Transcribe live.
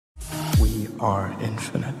are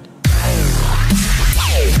infinite.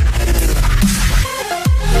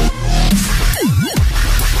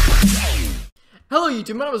 Hello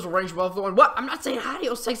YouTube, my name is Deranged Waterbuffalo, and what? I'm not saying hi to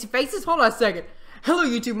your sexy faces, hold on a second. Hello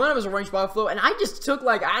YouTube, my name is Deranged Waterbuffalo, and I just took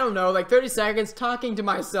like, I don't know, like 30 seconds talking to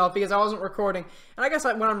myself because I wasn't recording. And I guess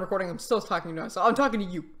like, when I'm recording, I'm still talking to myself. I'm talking to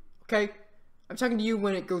you, okay? I'm talking to you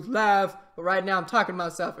when it goes live, but right now I'm talking to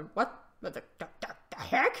myself, and what the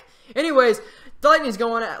heck? Anyways, the lightning's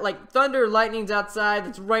going at, like, thunder, lightning's outside,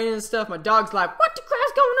 it's raining and stuff. My dog's like, what the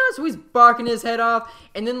crap's going on? So he's barking his head off,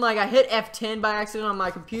 and then, like, I hit F10 by accident on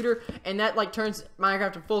my computer, and that, like, turns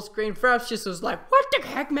Minecraft to full screen. Fraps just was like, what the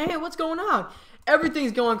heck, man? What's going on?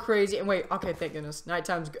 Everything's going crazy, and wait, okay, thank goodness,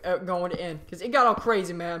 nighttime's going to end, because it got all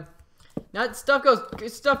crazy, man. Now, stuff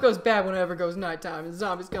goes bad whenever it goes nighttime, and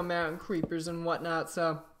zombies come out, and creepers and whatnot,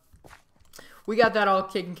 so we got that all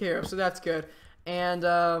taken care of, so that's good. And,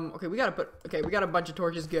 okay, we got a bunch of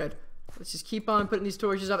torches, good. Let's just keep on putting these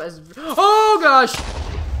torches up as, oh gosh!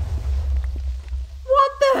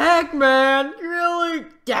 What the heck, man? Really?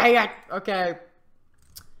 Dang it! Okay.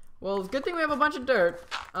 Well, it's a good thing we have a bunch of dirt.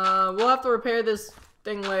 We'll have to repair this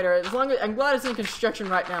thing later. As long as, I'm glad it's in construction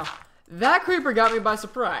right now. That creeper got me by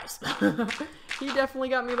surprise. He definitely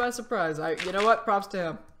got me by surprise. You know what? Props to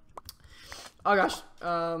him. Oh gosh.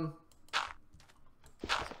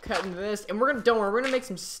 Cutting this, and we're gonna make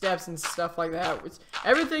some steps and stuff like that.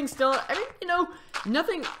 Everything's still, I mean, you know,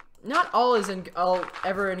 not all is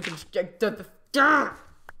ever in construction.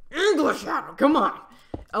 English, come on.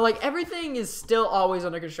 Like, everything is still always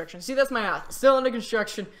under construction. See, that's my house, still under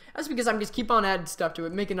construction. That's because I'm just keep on adding stuff to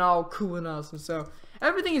it, making it all cool and awesome. So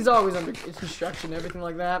everything is always under construction, everything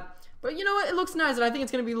like that. But you know what? It looks nice, and I think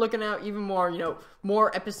it's gonna be looking out even more, you know,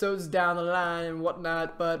 more episodes down the line and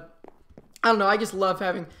whatnot. But I don't know, I just love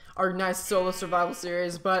having our nice solo survival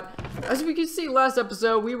series. But as we can see last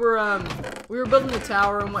episode, we were building the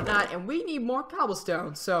tower and whatnot, and we need more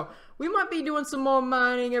cobblestone. So we might be doing some more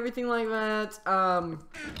mining, everything like that.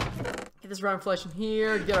 Get this round flesh in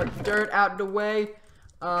here, get our dirt out of the way.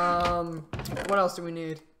 What else do we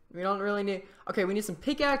need? We don't really need, okay, we need some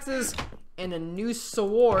pickaxes and a new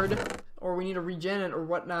sword, or we need to regen it or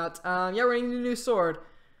whatnot. Yeah, we need a new sword.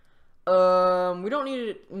 We don't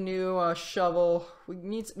need a new shovel. We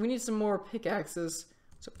need some more pickaxes.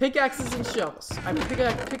 So pickaxes and shovels. I mean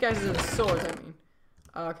pickaxes and swords. I mean.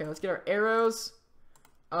 Okay, let's get our arrows.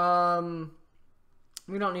 We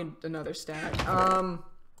don't need another stack.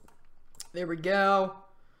 There we go.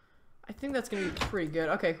 I think that's gonna be pretty good.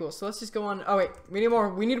 Okay, cool. So let's just go on. Oh wait, we need more.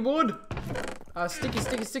 We need wood. Sticky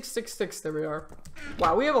sticks. There we are.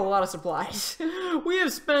 Wow, we have a lot of supplies. We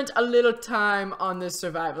have spent a little time on this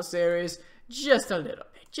survival series. Just a little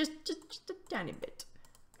bit. Just a tiny bit.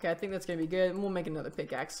 Okay, I think that's gonna be good. And we'll make another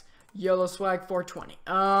pickaxe. Yellow swag 420.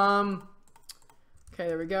 Okay,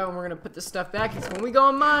 there we go. And we're gonna put this stuff back. Because when we go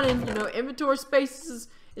on mining, you know, inventory space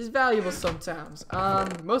is valuable sometimes.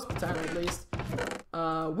 Most of the time at least.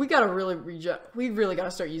 We gotta really really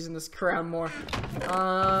gotta start using this crown more.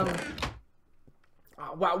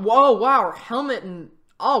 Wow, whoa, wow, our helmet and,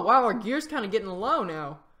 oh, wow, our gear's kind of getting low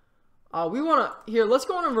now. Let's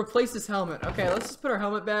go on and replace this helmet. Okay, let's just put our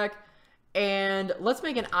helmet back, and let's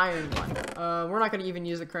make an iron one. We're not going to even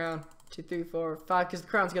use the crown. 2, 3, 4, 5, because the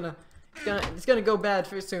crown's it's gonna go bad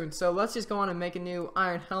very soon. So let's just go on and make a new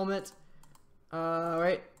iron helmet.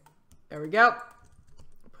 Right, there we go.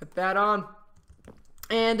 Put that on.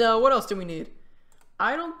 And, what else do we need?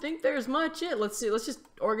 I don't think there's much yet. Let's see, let's just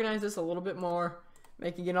organize this a little bit more.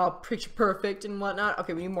 Making it all picture perfect and whatnot.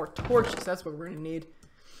 Okay, we need more torches. That's what we're gonna need.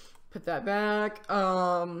 Put that back.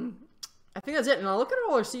 I think that's it. Now look at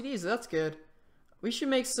all our CDs. That's good. We should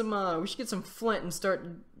make some. We should get some flint and start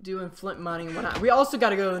doing flint mining and whatnot. We also got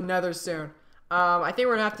to go to the Nether soon. I think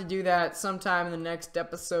we're gonna have to do that sometime in the next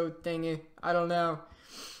episode thingy. I don't know.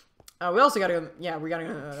 We also gotta go. Yeah, we gotta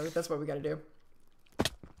go. That's what we gotta do.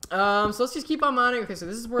 So let's just keep on mining. Okay, so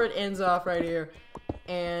this is where it ends off right here,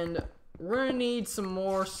 and we're gonna need some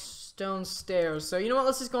more stone stairs. So you know what?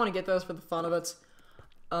 Let's just go on and get those for the fun of it.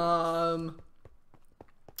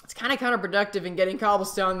 It's kind of counterproductive in getting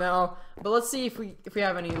cobblestone now, but let's see if we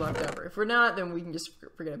have any left over. If we're not, then we can just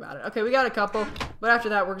forget about it. Okay, we got a couple, but after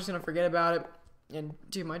that, we're just gonna forget about it. And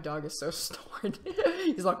dude, my dog is so snored.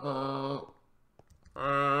 He's like, oh.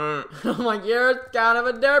 I'm like, you're kind of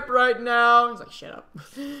a derp right now. He's like, shut up.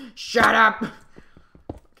 Shut up.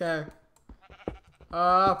 Okay.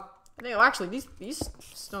 Actually, these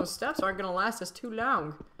stone steps aren't gonna last us too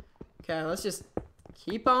long. Okay, let's just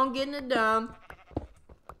keep on getting it done.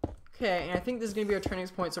 Okay, and I think this is gonna be our turning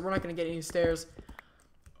point, so we're not gonna get any stairs.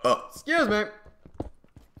 Excuse me.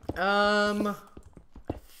 I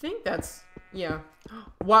think that's Yeah.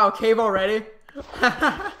 Wow, cave already?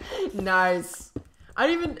 Nice.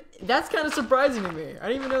 That's kind of surprising to me. I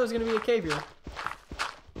didn't even know there was gonna be a cave here.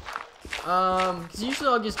 Cause usually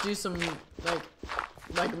I'll just do some,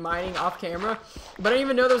 like mining off camera. But I didn't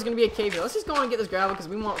even know there was gonna be a cave here. Let's just go on and get this gravel because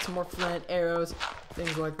we want some more flint, arrows,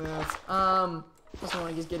 things like that. Just want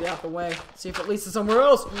to just get it out the way. See if it leads to somewhere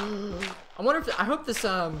else. I wonder if I hope this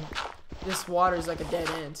this water is like a dead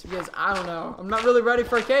end because I don't know. I'm not really ready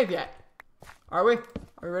for a cave yet. Are we? Are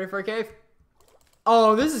we ready for a cave?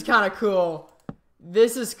 Oh, this is kind of cool.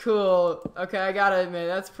 This is cool. Okay, I gotta admit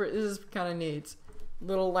this is kind of neat.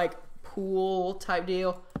 Little like pool type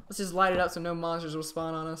deal. Let's just light it up so no monsters will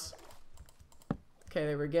spawn on us. Okay,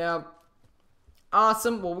 there we go.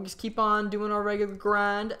 Awesome. Well, we'll just keep on doing our regular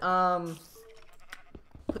grind.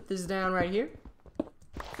 Put this down right here,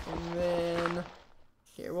 and then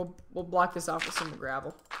here we'll block this off with some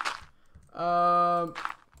gravel.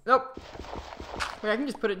 Nope. Wait, I can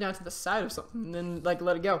just put it down to the side of something, and then like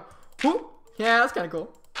let it go. Whoop. Yeah, that's kind of cool.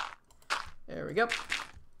 There we go.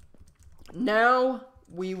 Now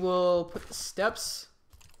we will put the steps.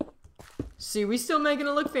 See, we still making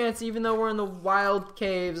it look fancy, even though we're in the wild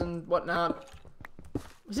caves and whatnot.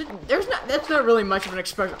 That's not really much of an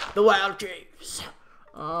expression. The wild caves.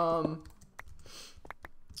 But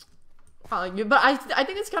I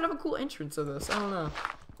think it's kind of a cool entrance of this. I don't know.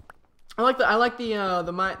 I like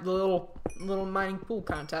the little mining pool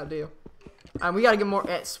kind of type deal. We gotta get more.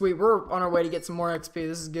 Sweet, we're on our way to get some more XP.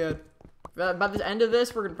 This is good. By the end of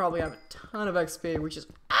this, we're gonna probably have a ton of XP, which is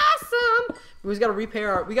awesome. We gotta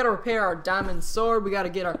repair our diamond sword. We gotta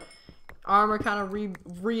get our armor kind of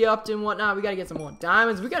re-upped and whatnot. We gotta get some more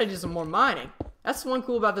diamonds. We gotta do some more mining. That's one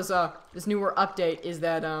cool about this newer update is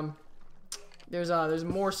that there's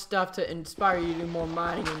more stuff to inspire you to do more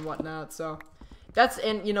mining and whatnot. So that's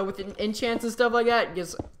with enchants and stuff like that, it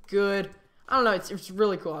gets good. I don't know. It's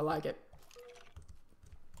really cool. I like it.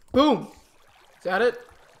 Boom. Is that it?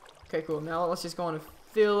 Okay, cool. Now let's just go on and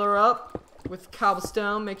fill her up with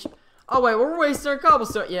cobblestone. Make sure. Oh wait, we're wasting our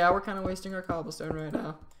cobblestone. Yeah, we're kind of wasting our cobblestone right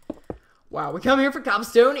now. Wow, we come here for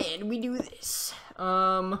cobblestone and we do this.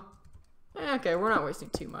 Okay, we're not wasting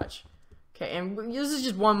too much. Okay, and this is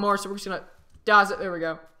just one more, so we're just gonna dodge it. There we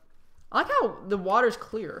go. I like how the water's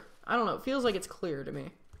clear. I don't know, it feels like it's clear to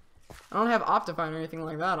me. I don't have Optifine or anything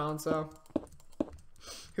like that on, so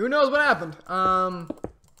who knows what happened.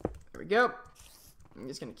 There we go. I'm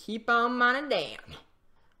just gonna keep on mining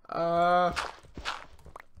down.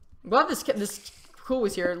 Glad this cool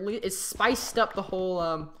was here. It spiced up the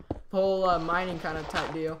whole mining kind of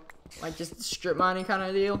type deal. Like just strip mining kind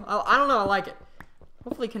of deal. I don't know, I like it.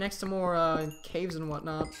 Hopefully it connects to more caves and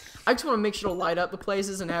whatnot. I just want to make sure to light up the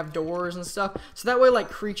places and have doors and stuff. So that way like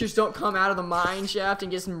creatures don't come out of the mine shaft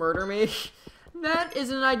and just murder me. That is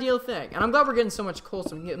an ideal thing. And I'm glad we're getting so much coal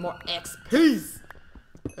so we can get more XPs.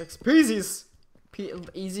 XPs.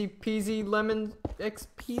 Easy peasy lemon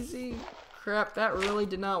XPs. Crap, that really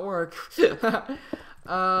did not work.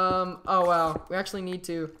 Oh wow. We actually need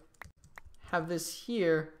to have this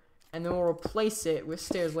here. And then we'll replace it with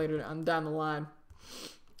stairs later on down the line.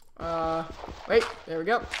 Wait, there we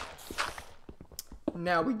go.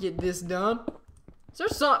 Now we get this done. Is there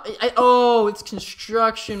some? Oh, it's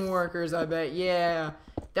construction workers, I bet. Yeah,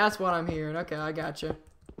 that's what I'm hearing. Okay, I gotcha.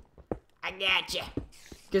 I gotcha.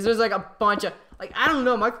 Because there's like a bunch of, like, I don't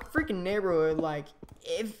know, my freaking neighborhood, like,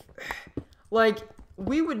 the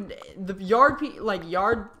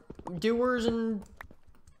yard doers and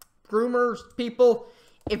groomers people,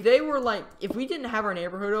 if we didn't have our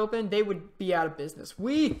neighborhood open, they would be out of business.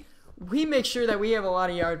 We make sure that we have a lot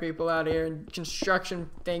of yard people out here and construction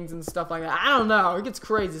things and stuff like that. I don't know. It gets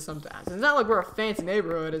crazy sometimes. It's not like we're a fancy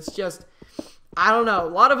neighborhood. It's just, I don't know. A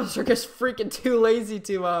lot of us are just freaking too lazy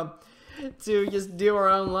to just do our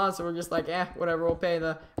own lawn. So we're just like, whatever. We'll pay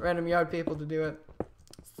the random yard people to do it.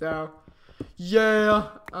 So, yeah.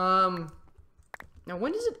 Now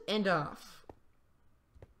when does it end off?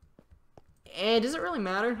 And does it really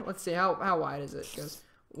matter? Let's see, how wide is it? Because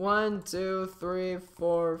 1, 2, 3,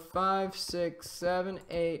 4, 5, 6, 7,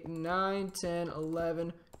 8, 9, 10,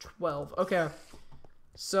 11, 12. Okay.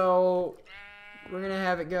 So we're gonna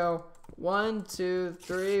have it go 1, 2,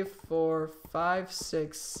 3, 4, 5,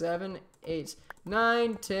 6, 7, 8,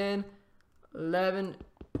 9, 10, 11,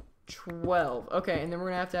 12. Okay, and then we're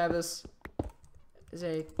gonna have to have this as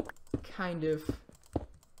a kind of.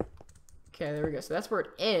 Okay, there we go. So that's where it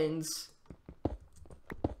ends.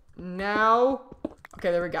 Now,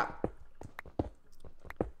 okay, there we go.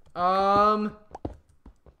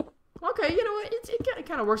 Okay, you know what? It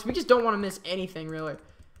kind of works. We just don't want to miss anything, really.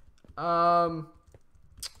 Okay,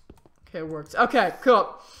 it works. Okay,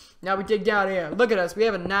 cool. Now we dig down here. Look at us. We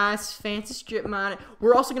have a nice, fancy strip mine.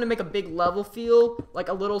 We're also going to make a big level field. Like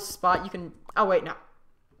a little spot you can... Oh, wait, no.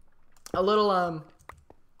 A little,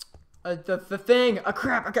 the thing. Oh,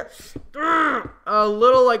 crap. Okay. A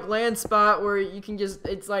little, like, land spot where you can just...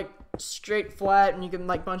 It's, like, straight flat. And you can,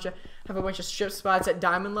 like, have a bunch of strip spots at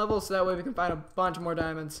diamond level. So that way we can find a bunch more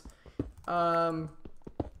diamonds.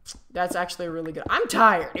 That's actually really good. I'm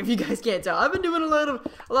tired, if you guys can't tell. I've been doing a lot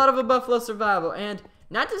of a buffalo survival, and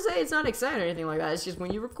not to say it's not exciting or anything like that. It's just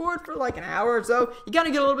when you record for like an hour or so, you kind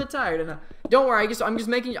of get a little bit tired. And don't worry,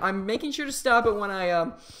 I'm making sure to stop it when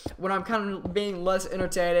I'm kind of being less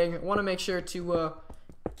entertaining. I want to make sure to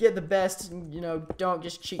get the best. You know, don't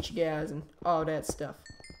just cheat you guys and all that stuff.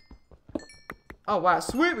 Oh wow,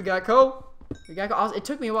 sweet, we got coal. It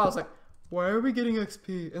took me a while. I was like, why are we getting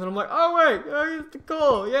XP? And then I'm like, oh wait, it's the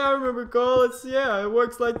coal. Yeah, I remember coal. Yeah, it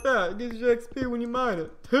works like that. It gives you XP when you mine it.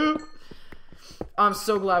 I'm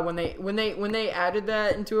so glad when they added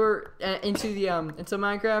that into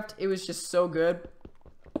Minecraft. It was just so good.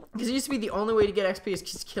 Because it used to be the only way to get XP is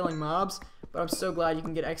just killing mobs. But I'm so glad you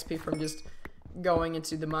can get XP from just going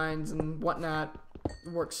into the mines and whatnot.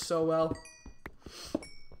 It works so well.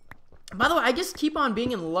 By the way, I just keep on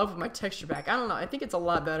being in love with my texture pack. I don't know. I think it's a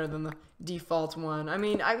lot better than the default one. I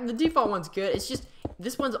mean, the default one's good. It's just,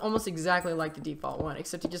 this one's almost exactly like the default one,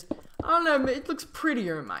 except it just, I don't know, it looks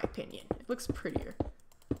prettier in my opinion. It looks prettier.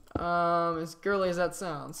 As girly as that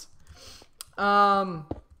sounds. Oh,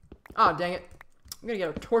 dang it. I'm gonna get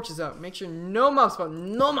our torches out. Make sure no mobs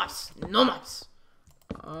spawn. No mobs. No mobs.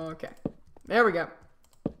 Okay. There we go.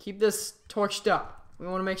 Keep this torched up. We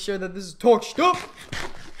want to make sure that this is torched up.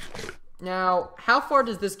 Now, how far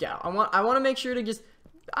does this go? I want to make sure to just,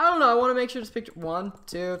 I don't know, I want to make sure to pick 1,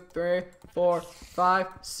 2, 3, 4, 5,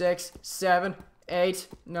 6, 7, 8,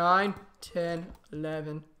 9, 10,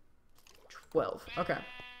 11, 12. Okay.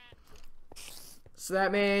 So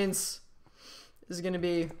that means this is going to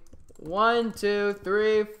be 1, 2,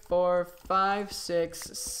 3, 4, 5, 6,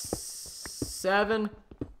 7,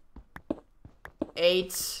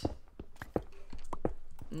 8,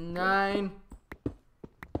 9,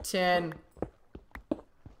 10,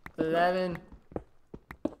 11,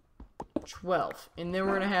 12. And then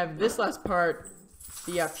we're going to have this last part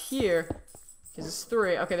be up here. Because it's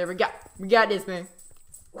 3. Okay, there we go. We got this, man.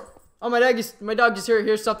 Oh, my dog just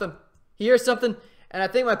hears something. He hears something. And I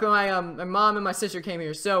think my mom and my sister came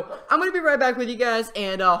here. So I'm going to be right back with you guys.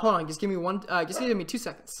 And hold on. Just give me 2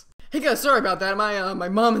 seconds. Hey guys, sorry about that. My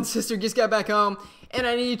mom and sister just got back home, and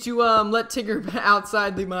I needed to let Tigger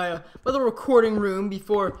outside my little recording room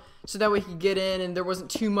so that way he could get in and there wasn't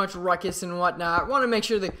too much ruckus and whatnot. Want to make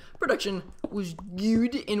sure the production was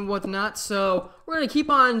good and whatnot. So we're gonna keep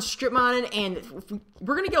on strip mining, and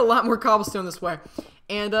we're gonna get a lot more cobblestone this way.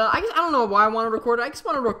 And I don't know why I want to record it. I just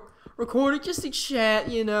want to record it just to chat,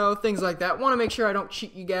 you know, things like that. Want to make sure I don't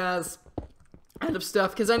cheat you guys out of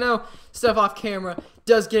stuff, because I know stuff off camera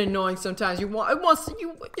does get annoying sometimes. You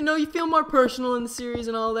feel more personal in the series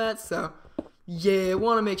and all that. So yeah,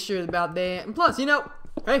 want to make sure about that. And plus, you know,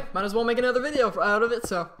 hey, might as well make another video out of it.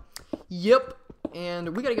 So yep.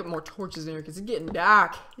 And we gotta get more torches in here because it's getting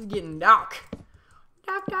dark. It's getting dark.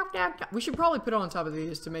 Dark. We should probably put it on top of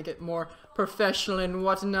these to make it more professional and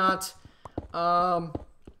whatnot. Is that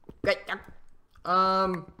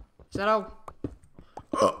how?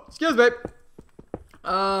 Oh, excuse me.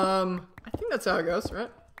 I think that's how it goes, right?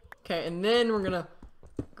 Okay, and then we're gonna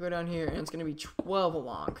go down here, and it's gonna be 12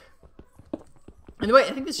 along. And wait,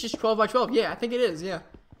 I think this is just 12 by 12. Yeah, I think it is. Yeah,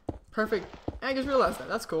 perfect. I just realized that.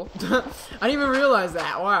 That's cool. I didn't even realize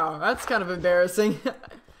that. Wow, that's kind of embarrassing.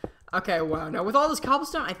 Okay, wow. Now with all this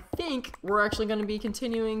cobblestone, I think we're actually gonna be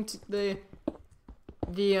continuing to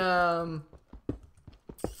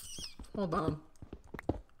hold on.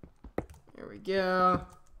 Here we go.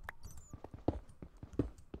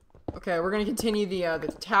 Okay, we're gonna continue the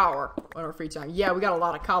tower on our free time. Yeah, we got a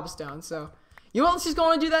lot of cobblestone, so you know what? Let's just go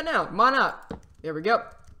on and do that now. Why not? There we go.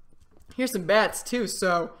 Here's some bats too.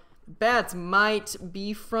 So bats might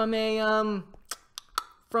be from a I'm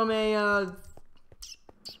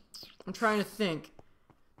trying to think.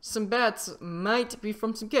 Some bats might be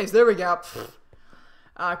from some caves. There we go.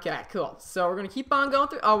 Okay, cool. So we're gonna keep on going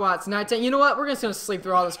through. Oh wow, it's nighttime. You know what? We're just gonna sleep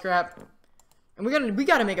through all this crap. And we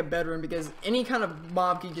gotta make a bedroom because any kind of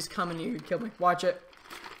mob can just come in here and kill me. Watch it.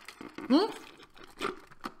 We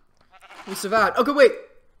survived. Okay, wait.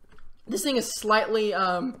 This thing is slightly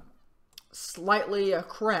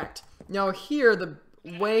cracked. Now here, the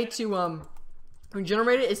way to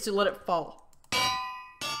regenerate it is to let it fall.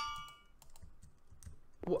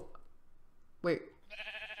 What? Wait.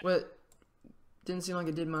 What? Didn't seem like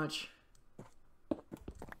it did much.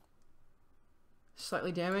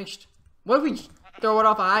 slightly damaged. What if we throw it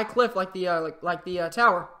off a high cliff like the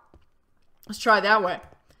tower? Let's try it that way.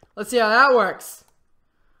 Let's see how that works.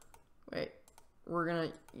 Wait, we're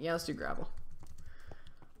gonna, yeah, let's do gravel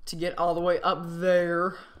to get all the way up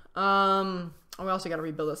there. Oh, we also gotta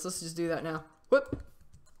rebuild this. Let's just do that now. Whoop,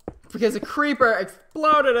 because a creeper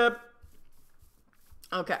exploded it.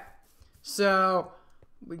 Okay, so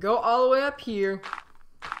we go all the way up here.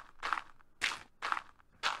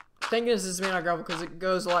 Thank goodness this is made out of gravel because it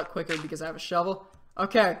goes a lot quicker because I have a shovel.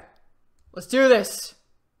 Okay, let's do this.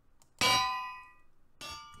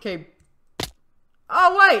 Okay.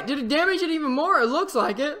 Oh wait, did it damage it even more? It looks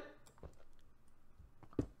like it.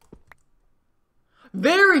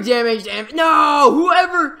 Very damaged. No,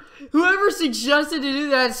 whoever suggested to do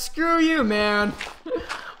that, screw you, man.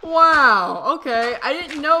 Wow. Okay, I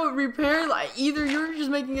didn't know it repaired. Like, either you're just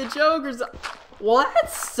making a joke or something. Well, that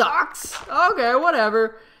sucks. Okay,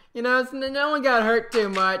 whatever. You know, no one got hurt too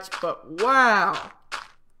much, but wow.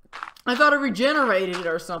 I thought it regenerated it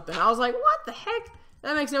or something. I was like, what the heck?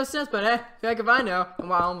 That makes no sense, but heck if I know.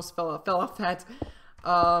 Wow, I almost fell off that.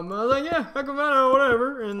 I was like, yeah, heck if I know,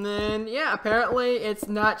 whatever. And then, yeah, apparently it's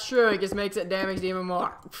not true. It just makes it damaged even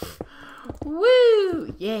more.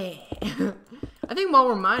 Woo, yeah. I think while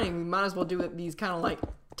we're mining, we might as well do these kind of like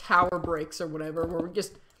tower breaks or whatever,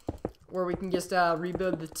 where we can just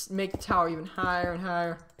rebuild make the tower even higher and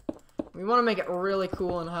higher. We want to make it really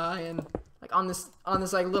cool and high and like on this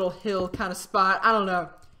like little hill kind of spot. I don't know.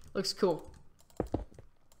 Looks cool.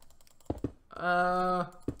 Nice.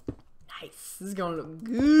 This is gonna look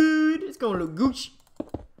good. It's gonna look gooch.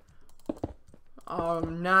 Oh,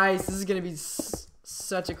 nice. This is gonna be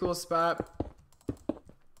such a cool spot.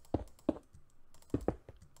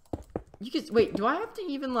 You could wait. Do I have to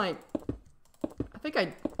even like? I think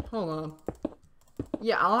I. Hold on.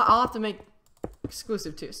 Yeah, I'll have to make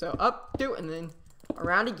exclusive too. So up, two, and then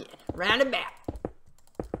around again, round and back.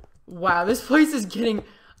 Wow, this place is getting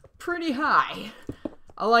pretty high.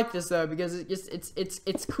 I like this though because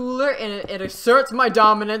it's cooler and it asserts my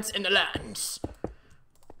dominance in the lands.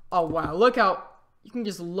 Oh wow, look how you can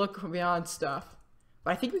just look beyond stuff.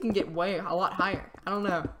 But I think we can get a lot higher. I don't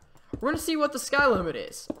know. We're gonna see what the sky limit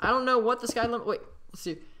is. I don't know what the sky limit. Wait, let's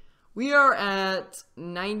see. We are at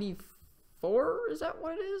 94. Is that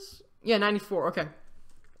what it is? Yeah, 94. Okay.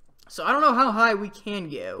 So I don't know how high we can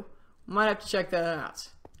go. Might have to check that out.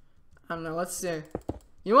 I don't know. Let's see.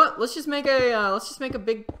 You know what? Let's just make a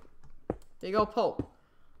big old pole.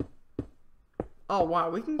 Oh wow,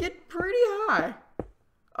 we can get pretty high.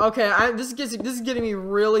 Okay, this is getting me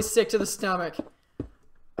really sick to the stomach.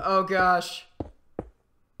 Oh gosh.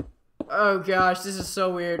 Oh gosh, this is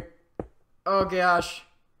so weird. Oh gosh.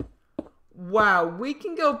 Wow, we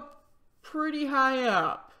can go pretty high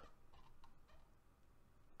up.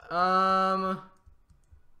 Now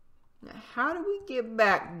how do we get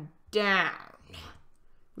back down?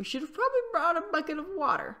 We should have probably brought a bucket of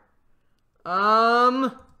water. Yeah,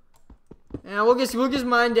 we'll just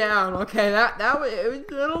mine down. Okay, that I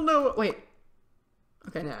don't know. Wait.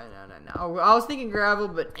 Okay, no. I was thinking gravel,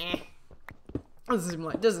 but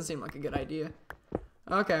doesn't seem like a good idea.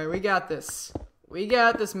 Okay, we got this. We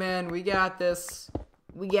got this, man. We got this.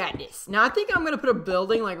 We got this. Now I think I'm gonna put a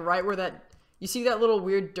building like right where you see that little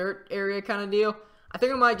weird dirt area kind of deal. I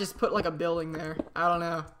think I might just put like a building there. I don't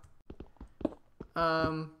know.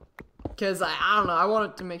 Cause I don't know. I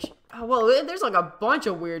wanted to make sure. Oh, well, there's like a bunch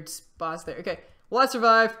of weird spots there. Okay, will I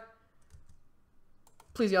survive?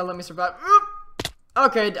 Please, God, let me survive.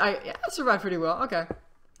 Okay, I survived pretty well. Okay,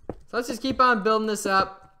 so let's just keep on building this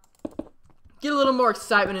up. Get a little more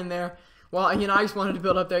excitement in there. Well, you know, I just wanted to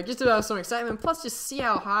build up there just to have some excitement. Plus, just see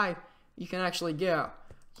how high you can actually go.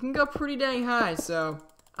 You can go pretty dang high. So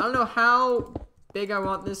I don't know how big I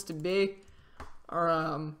want this to be, or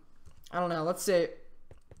I don't know. Let's say.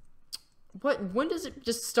 When does it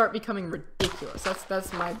just start becoming ridiculous?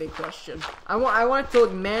 That's my big question. I want it to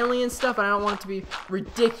look manly and stuff, but I don't want it to be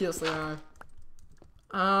ridiculously high.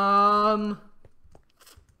 I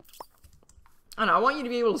don't know. I want you to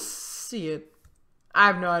be able to see it. I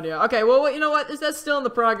have no idea. Okay, well, you know what? That's still in the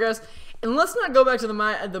progress. And let's not go back to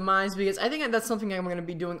the mines because I think that's something I'm going to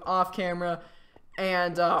be doing off camera.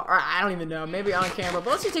 And, or I don't even know. Maybe on camera.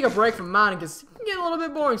 But let's just take a break from mining because it can get a little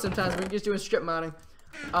bit boring sometimes when you're just doing strip mining.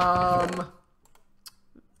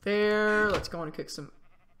 There. Let's go and cook some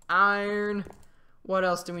iron. What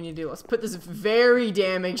else do we need to do? Let's put this very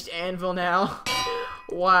damaged anvil now.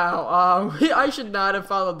 Wow. I should not have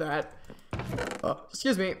followed that.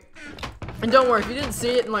 Excuse me. And don't worry, if you didn't see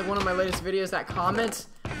it in like one of my latest videos, that comment,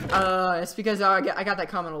 it's because I got that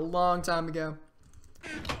comment a long time ago.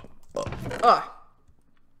 God,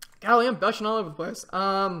 Golly, I'm gushing all over the place.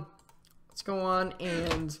 Let's go on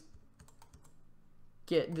and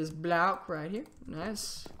get this block right here.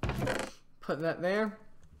 Nice. Put that there.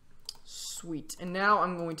 Sweet. And now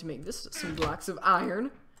I'm going to make this some blocks of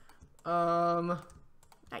iron.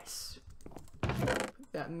 Nice.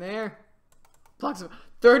 Put that in there.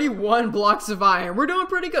 31 blocks of iron. We're doing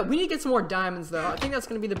pretty good. We need to get some more diamonds though. I think that's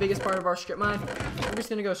going to be the biggest part of our strip mine. We're just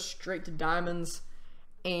going to go straight to diamonds.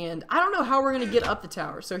 And I don't know how we're going to get up the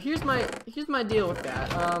tower. So here's my deal with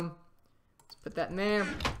that. Let's put that in there.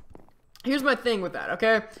 Here's my thing with that,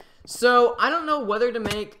 okay? So I don't know whether to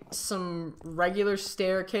make some regular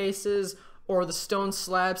staircases or the stone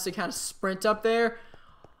slabs to kind of sprint up there.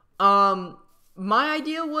 My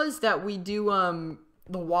idea was that we do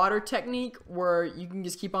the water technique where you can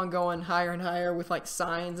just keep on going higher and higher with like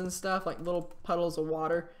signs and stuff, like little puddles of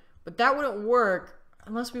water. But that wouldn't work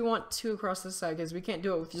unless we want 2 across this side, because we can't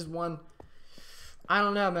do it with just 1. I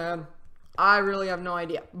don't know, man. I really have no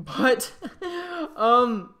idea. But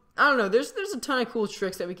I don't know. There's a ton of cool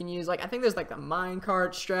tricks that we can use. Like I think there's like the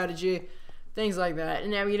minecart strategy, things like that. And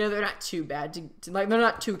now you know they're not too bad like they're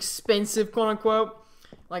not too expensive, quote unquote.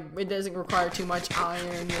 Like it doesn't require too much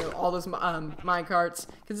iron, you know, all those minecarts,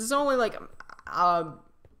 because it's only like I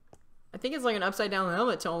think it's like an upside down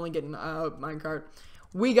helmet to only get a minecart.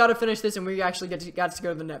 We gotta finish this, and we actually got to go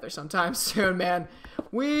to the Nether sometime soon, man.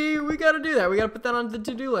 We gotta do that. We gotta put that on the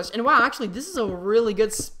to-do list. And wow, actually, this is a really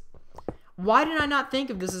good. Why did I not think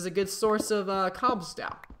of this as a good source of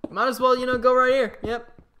cobblestone? Might as well, you know, go right here.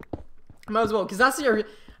 Yep. Might as well, because that's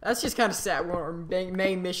just kind of sad. Our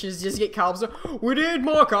main mission is just get cobblestone. We need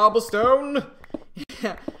more cobblestone.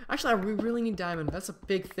 Yeah. Actually, we really need diamond. That's a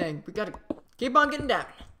big thing. We gotta keep on getting diamond.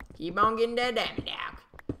 Keep on getting that diamond down.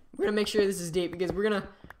 We're gonna make sure this is deep because we're gonna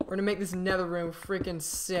make this nether room freaking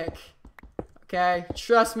sick. Okay,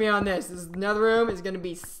 trust me on this. This nether room is gonna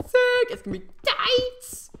be sick. It's gonna be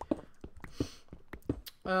tight.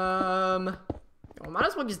 Might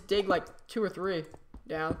as well just dig like 2 or 3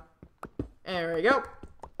 down. There we go.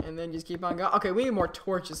 And then just keep on going. Okay, we need more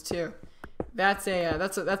torches too. That's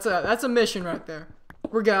a mission right there.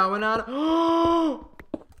 We're going on. Oh,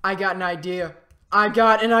 I got an idea. I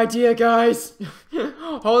got an idea, guys.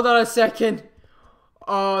 Hold on a second.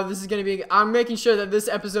 Oh, this is gonna be. I'm making sure that this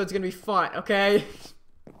episode's gonna be fun. Okay.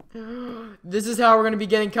 This is how we're gonna be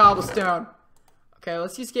getting cobblestone. Okay,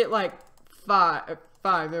 let's just get like 5.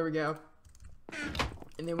 There we go.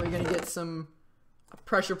 And then we're gonna get some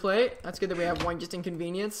pressure plate. That's good that we have 1 just in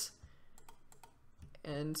convenience.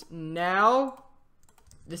 And now,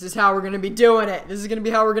 this is how we're gonna be doing it. This is gonna be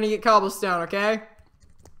how we're gonna get cobblestone. Okay.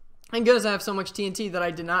 Thank goodness I have so much TNT that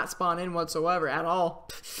I did not spawn in whatsoever at all.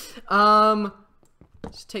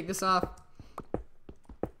 Just take this off.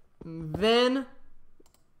 Then,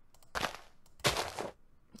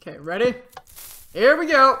 okay, ready? Here we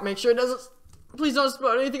go. Make sure it doesn't. Please don't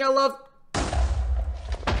spawn anything I love.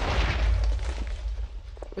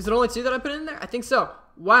 Is it only 2 that I put in there? I think so.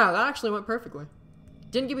 Wow, that actually went perfectly.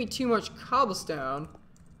 Didn't give me too much cobblestone,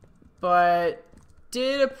 but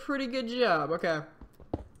did a pretty good job. Okay.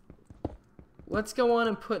 Let's go on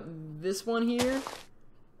and put this one here.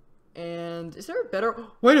 And is there a better...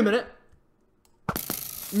 Wait a minute.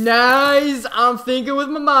 Nice. I'm thinking with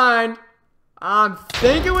my mind. I'm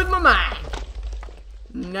thinking with my mind.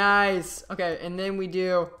 Nice. Okay, and then we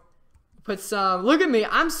do put some... Look at me.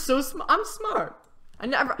 I'm smart. I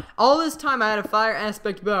never... All this time I had a fire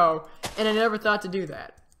aspect bow, and I never thought to do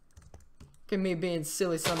that. Look at me being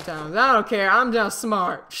silly sometimes. I don't care. I'm just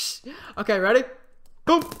smart. Okay, ready?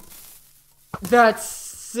 Boom. That's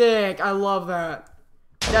sick. I love that.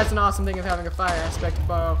 That's an awesome thing of having a fire aspect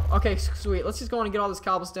bow. Okay, sweet. Let's just go on and get all this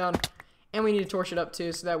cobblestone, and we need to torch it up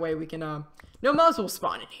too, so that way we can no mobs will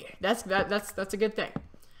spawn in here. That's a good thing.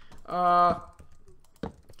 Okay,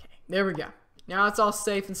 there we go. Now it's all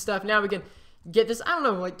safe and stuff. Now we can get this. I don't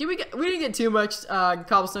know. Like, we didn't get too much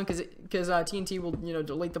cobblestone because TNT will, you know,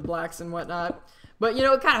 delete the blacks and whatnot. But you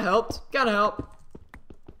know, it kind of helped. Gotta help.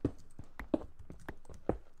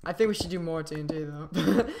 I think we should do more TNT though.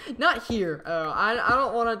 Not here. I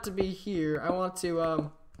don't want it to be here. I want to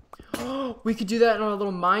we could do that in our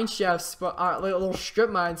little mine shaft spot, like a little strip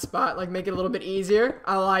mine spot, like make it a little bit easier.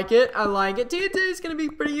 I like it. I like it. TNT is gonna be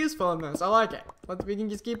pretty useful in this. I like it. We can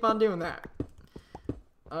just keep on doing that.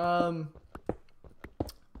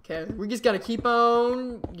 Okay, we just gotta keep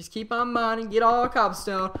on mining, get all our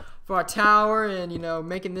cobblestone for our tower, and you know,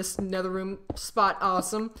 making this nether room spot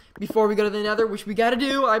awesome before we go to the nether, which we gotta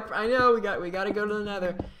do. I know we gotta go to the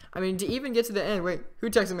nether. I mean, to even get to the end. Wait, who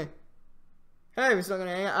texted me? Hey, we still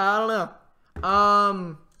gonna hang out? I don't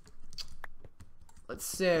know. Let's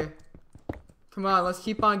see. Come on, let's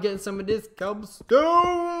keep on getting some of this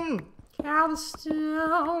cobblestone.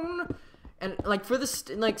 Cobblestone. And like for this,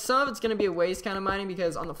 like some of it's gonna be a waste kind of mining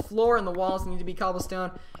because on the floor and the walls need to be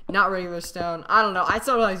cobblestone, not regular stone. I don't know. I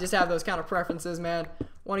sometimes just have those kind of preferences, man.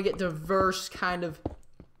 Want to get diverse kind of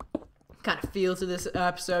feel to this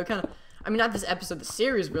episode. I mean, not this episode, the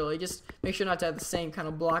series really. Just make sure not to have the same kind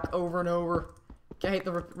of block over and over. I hate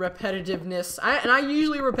the repetitiveness. And I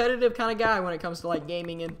usually a repetitive kind of guy when it comes to like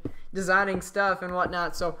gaming and designing stuff and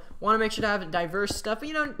whatnot. So want to make sure to have diverse stuff, but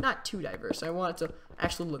you know, not too diverse. I want it to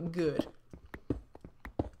actually look good.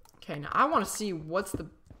 Okay, now I want to see what's the.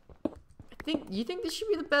 You think this should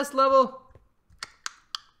be the best level?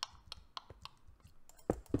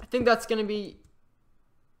 I think that's gonna be.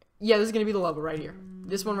 Yeah, this is gonna be the level right here.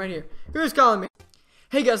 This one right here. Who's calling me?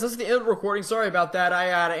 Hey guys, this is the end of the recording. Sorry about that.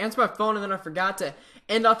 I answered my phone and then I forgot to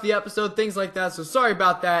end off the episode, things like that. So sorry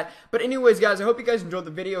about that. But anyways, guys, I hope you guys enjoyed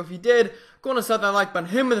the video. If you did, go on and slap that like button,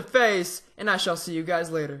 hit him in the face, and I shall see you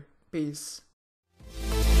guys later. Peace.